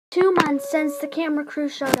2 months since the camera crew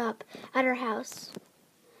showed up at our house.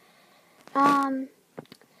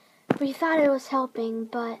 We thought it was helping,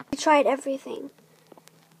 but we tried everything.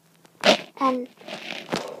 And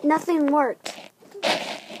nothing worked.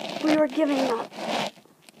 We were giving up.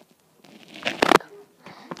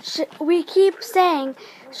 We keep saying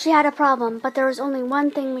she had a problem, but there was only one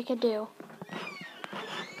thing we could do.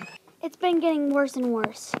 It's been getting worse and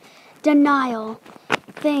worse. Denial.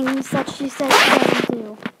 Things that she says she doesn't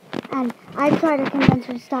do. And I try to convince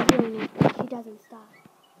her to stop doing it, but she doesn't stop.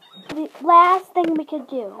 The last thing we could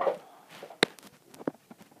do.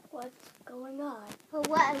 What's going on?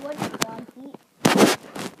 What did dog eat?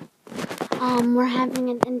 We're having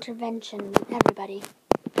an intervention, everybody.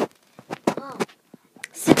 Oh.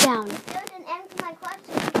 Sit down. You didn't answer my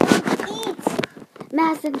question. Dog eats.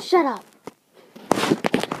 Madison, shut up.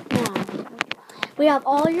 Now, we have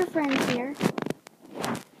all your friends here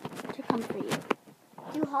to comfort you.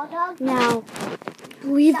 Do hot dogs? Now,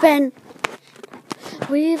 we've been,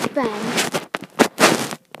 you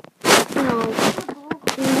know,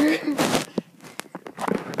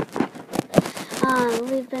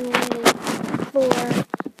 we've been waiting for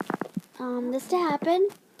this to happen,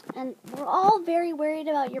 and we're all very worried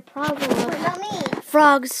about your problem of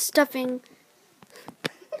frogs stuffing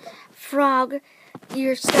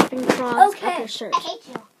you're stuffing frogs up your shirt. I hate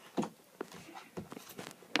you.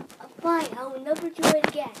 Fine, I will never do it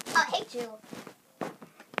again. I hate you.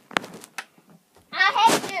 I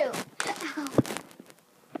hate you.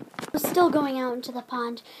 We're still going out into the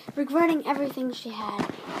pond, regretting everything she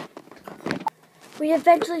had. We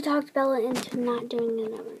eventually talked Bella into not doing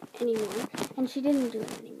it anymore, and she didn't do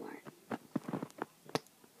it anymore.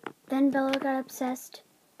 Then Bella got obsessed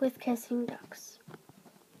with kissing ducks.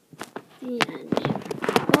 The end.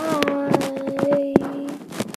 Bye.